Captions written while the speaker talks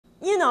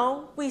you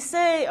know, we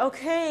say,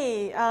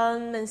 okay,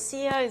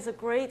 Mencia is a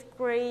great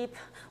grape.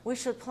 We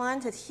should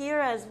plant it here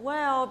as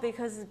well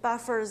because it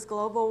buffers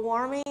global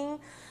warming.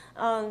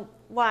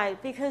 Why?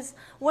 Because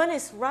when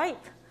it's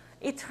ripe,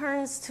 it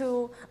turns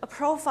to a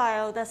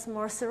profile that's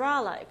more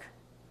Syrah-like.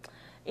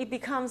 It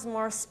becomes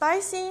more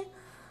spicy,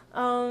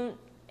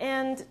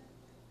 and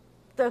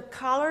the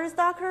color is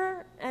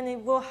darker, and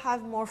it will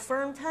have more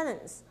firm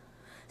tannins.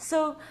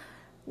 So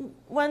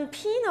when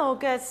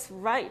Pinot gets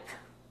ripe,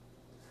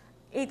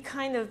 it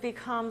kind of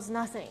becomes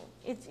nothing.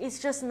 It's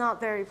just not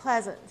very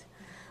pleasant.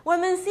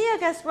 When Mencia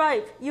gets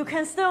ripe, you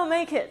can still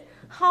make it.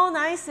 How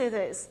nice it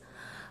is.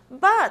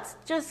 But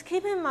just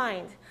keep in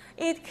mind,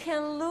 it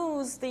can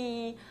lose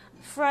the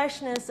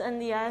freshness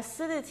and the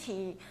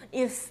acidity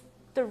if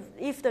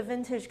the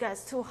vintage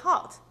gets too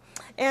hot.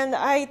 And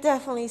I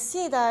definitely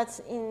see that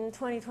in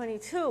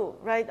 2022,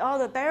 right? All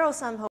the barrel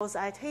samples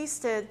I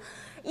tasted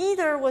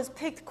either was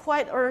picked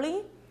quite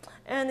early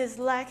and is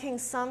lacking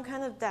some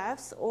kind of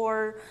depth,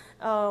 or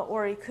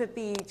it could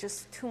be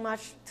just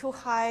too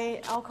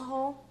high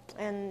alcohol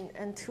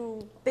and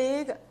too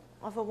big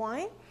of a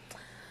wine.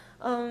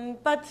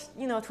 But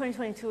you know,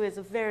 2022 is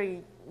a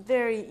very,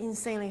 very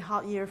insanely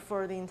hot year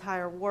for the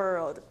entire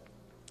world.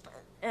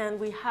 And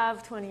we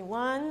have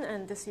 21,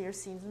 and this year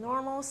seems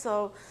normal,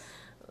 so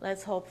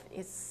let's hope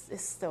it's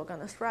still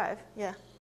gonna thrive. Yeah.